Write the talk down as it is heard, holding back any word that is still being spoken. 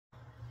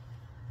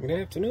Good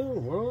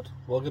afternoon, world.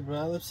 Welcome to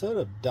another episode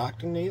of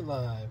Dr. Nate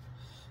Live,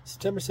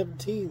 September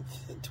 17th,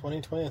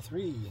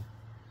 2023.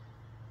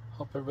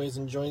 Hope everybody's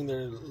enjoying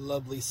their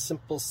lovely,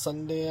 simple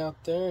Sunday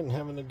out there and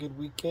having a good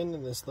weekend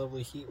in this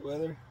lovely heat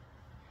weather.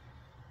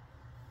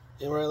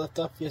 And where I left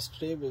off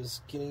yesterday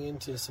was getting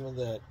into some of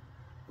that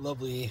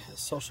lovely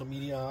social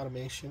media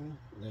automation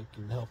that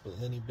can help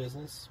with any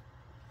business.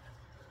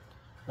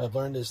 What I've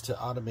learned is to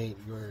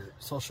automate your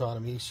social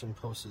automation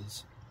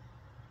posts.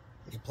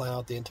 You plan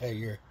out the entire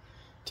year.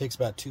 It takes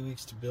about 2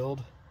 weeks to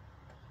build,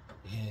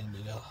 and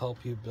it'll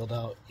help you build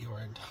out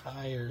your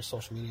entire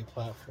social media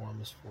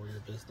platforms for your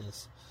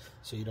business,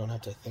 so you don't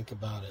have to think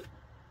about it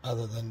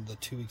other than the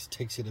 2 weeks it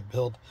takes you to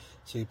build.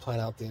 So you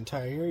plan out the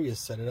entire year, you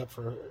set it up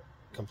for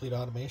complete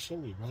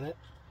automation, you run it,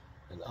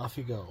 and off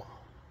you go.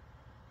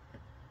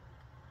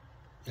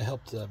 It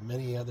helped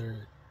many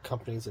other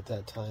companies at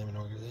that time and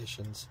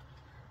organizations.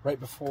 Right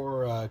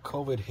before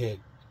COVID hit,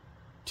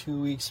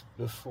 2 weeks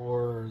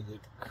before the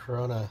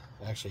Corona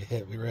actually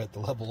hit, we were at the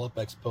Level Up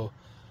Expo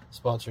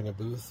sponsoring a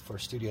booth for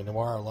Studio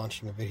Noir,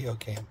 launching a video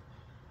game.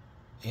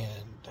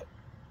 And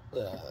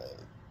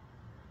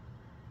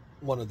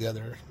one of the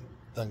other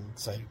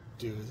things I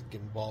do is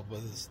get involved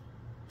with is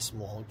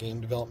small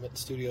game development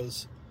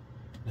studios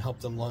and help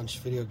them launch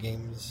video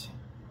games.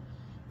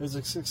 It was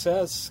a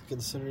success,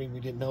 considering we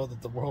didn't know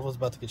that the world was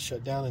about to get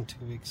shut down in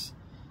 2 weeks.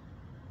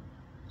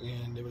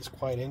 And it was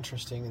quite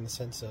interesting in the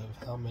sense of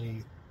how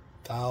many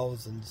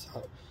thousands,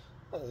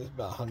 there's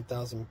about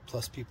 100,000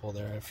 plus people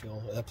there. I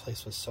feel that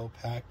place was so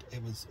packed.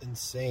 It was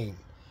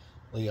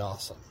insanely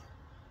awesome.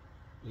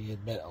 We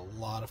had met a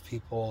lot of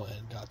people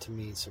and got to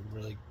meet some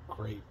really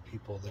great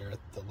people there at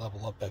the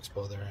Level Up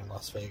Expo there in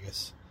Las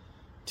Vegas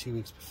 2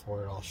 weeks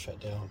before it all shut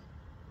down.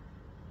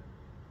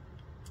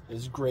 It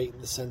was great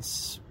in the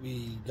sense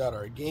we got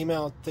our game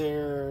out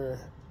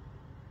there,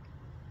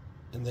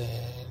 and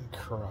then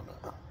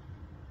Corona.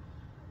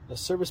 The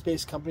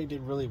service-based company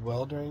did really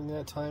well during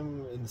that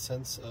time in the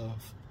sense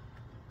of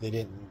they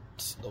didn't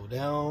slow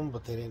down,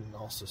 but they didn't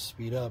also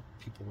speed up.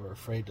 People were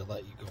afraid to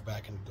let you go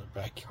back into their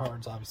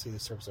backyards. Obviously, they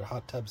service their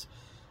hot tubs.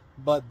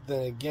 But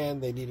then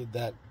again, they needed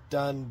that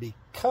done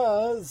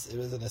because it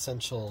was an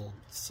essential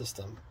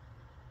system.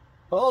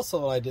 But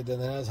also what I did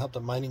then is helped a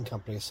mining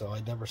company, so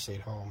I never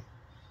stayed home.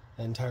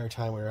 The entire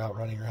time we were out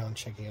running around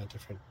checking out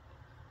different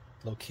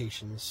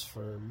locations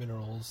for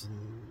minerals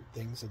and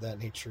things of that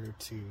nature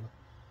to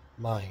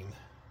mine,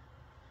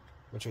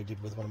 which I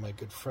did with one of my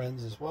good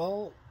friends as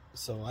well.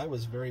 So I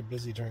was very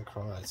busy during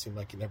Corona. It seemed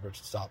like it never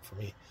stopped for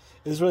me.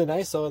 It was really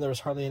nice though. There was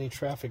hardly any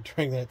traffic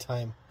during that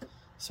time,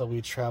 so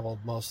we traveled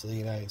most of the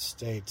United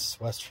States,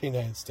 western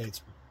United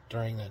States,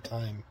 during that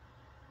time,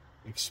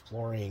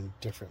 exploring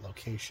different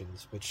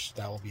locations, which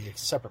that will be a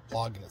separate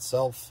blog in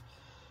itself,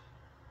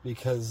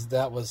 because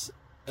that was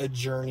a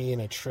journey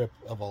and a trip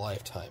of a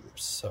lifetime.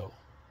 So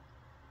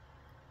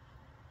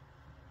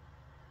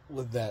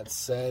with that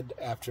said,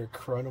 after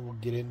Corona, we'll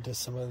get into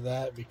some of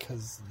that,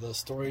 because the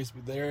stories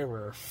there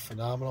were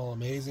phenomenal,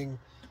 amazing.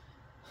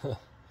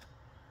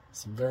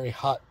 Some very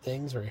hot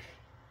things, or,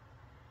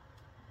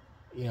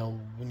 you know,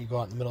 when you go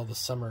out in the middle of the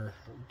summer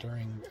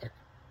during a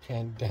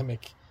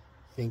pandemic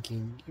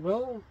thinking,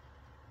 well,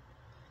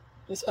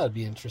 this ought to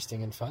be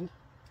interesting and fun.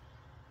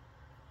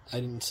 I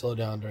didn't slow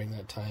down during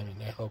that time,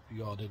 and I hope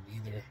you all didn't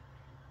either.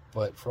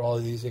 But for all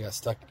of these who got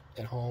stuck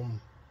at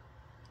home,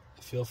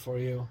 I feel for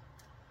you.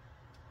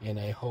 And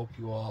I hope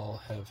you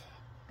all have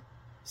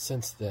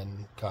since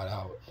then got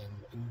out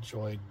and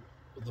enjoyed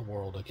the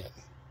world again.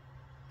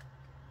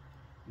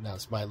 And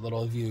that's my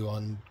little view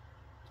on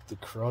the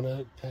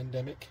Corona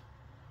pandemic.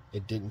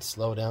 It didn't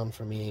slow down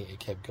for me. It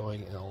kept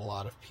going, and a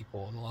lot of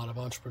people and a lot of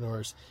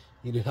entrepreneurs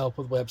needed help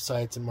with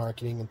websites and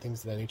marketing and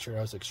things of that nature.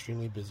 I was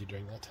extremely busy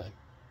during that time.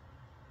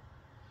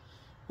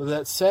 With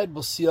that said,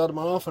 we'll see y'all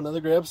tomorrow for another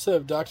great episode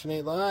of Dr.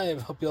 Nate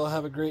Live. Hope you all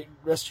have a great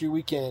rest of your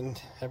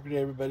weekend. Have a good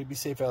day, everybody. Be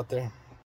safe out there.